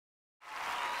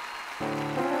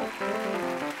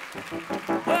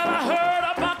Well, I heard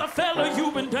about the fella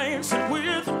you've been dancing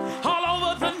with all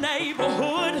over the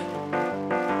neighborhood.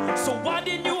 So why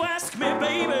didn't you ask me,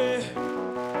 baby?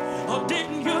 Or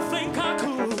didn't you think I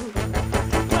could?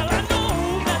 Well, I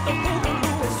know that the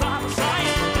boogaloo is out of sight,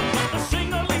 but the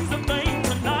shingling's a thing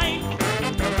tonight.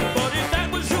 But if that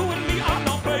was you and me, I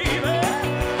know, baby,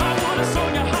 I would have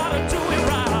shown you how to do it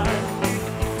right.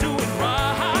 Do it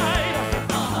right.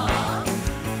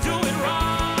 Do it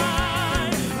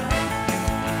right.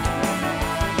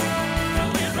 Do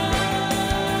it right.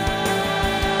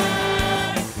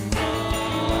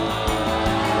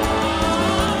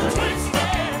 Twist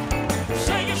it.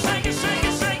 Shake it, shake it, shake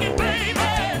it, shake it, baby.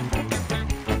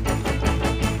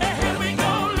 And here we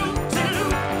go, loop to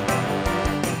loop.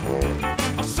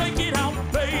 I'll shake it out,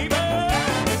 baby.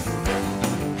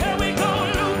 Here we go,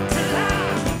 loop to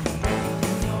loop.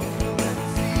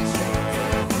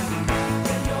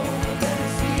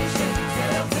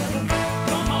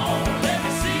 Come on, let me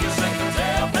see you shake the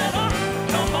tail feather.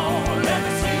 Come on, let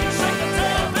me see you shake the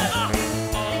tail feather.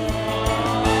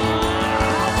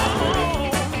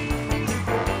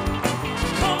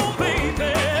 Come on,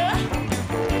 baby.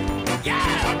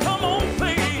 Yeah, come on,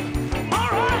 baby. All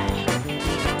right,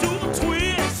 do the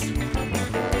twist.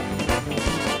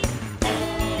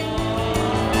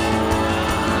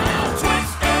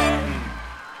 Twist it.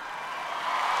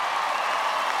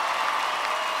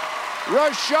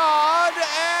 Rashad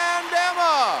and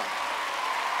Emma.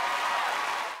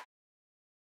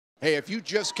 Hey, if you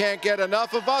just can't get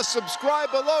enough of us, subscribe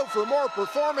below for more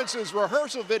performances,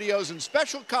 rehearsal videos, and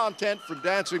special content from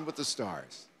Dancing with the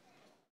Stars.